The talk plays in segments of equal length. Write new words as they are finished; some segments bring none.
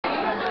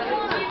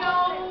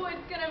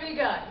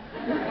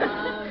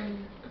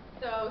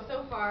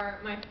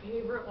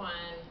favorite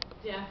one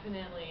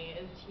definitely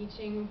is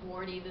teaching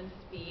Bordy the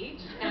speech.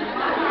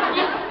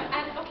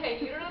 And okay,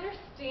 you don't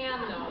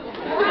understand though.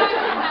 Before I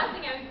was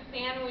passing out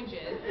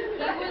sandwiches, he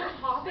was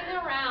hopping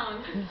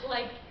around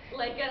like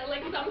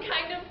some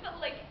kind of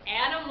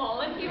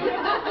animal, and he was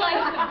just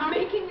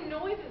making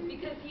noises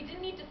because he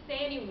didn't need to say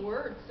any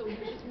words, so he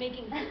was just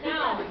making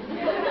sounds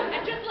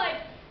and just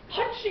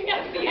punching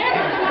at the air.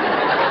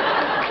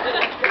 And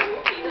I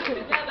couldn't keep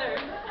it together.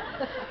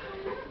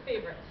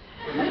 Favorite.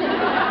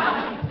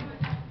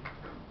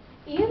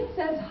 Ian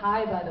says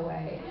hi, by the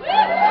way.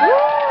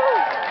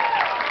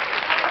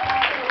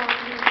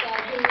 He's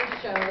doing the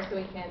show, so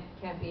he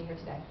can't be here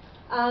today.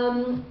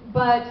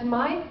 But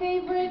my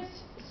favorite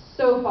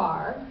so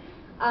far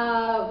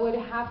would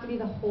have to be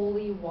the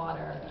holy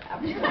water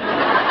episode. I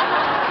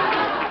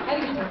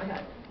think it's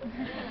overhead.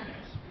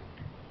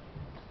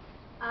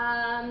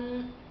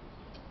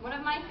 One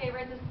of my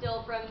favorites is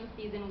still from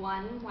season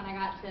 1 when I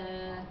got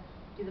to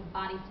do the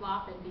body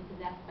swap and be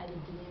possessed by the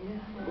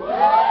demon.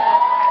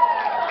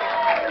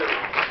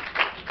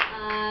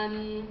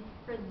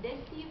 For this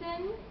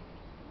season,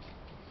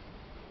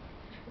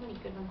 so many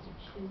good ones to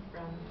choose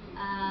from.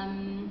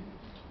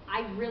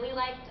 I really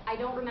liked, I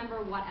don't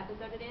remember what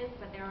episode it is,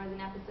 but there was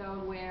an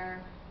episode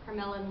where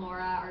Carmilla and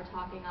Laura are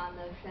talking on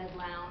the chaise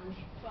lounge.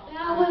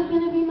 That was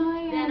going to be my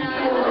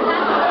answer.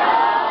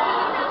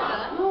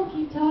 No,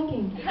 keep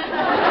talking.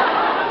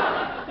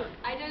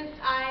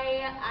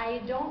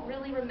 I don't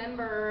really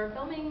remember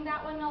filming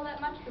that one all that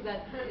much because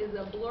that is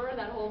a blur,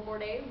 that whole 4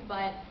 days,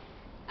 but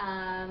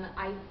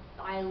I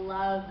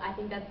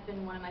think that's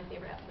been one of my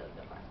favorite episodes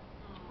so far.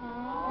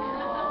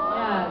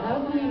 Yeah, that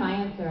was going to be my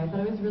answer. I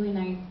thought it was really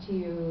nice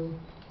to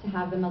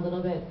have them a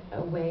little bit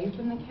away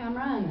from the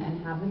camera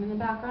and have them in the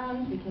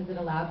background because it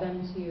allowed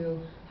them to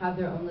have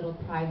their own little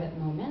private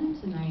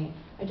moment. And I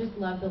just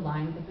love the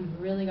lines that we've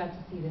really got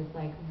to see this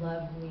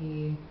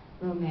lovely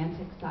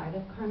romantic side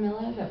of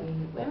Carmilla that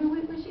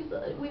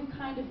we've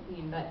kind of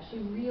seen, but she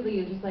really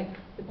is just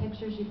the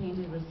picture she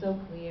painted was so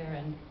clear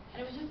and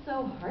it was just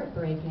so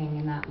heartbreaking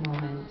in that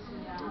moment.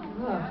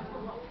 Yeah.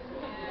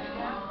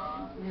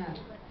 Yeah.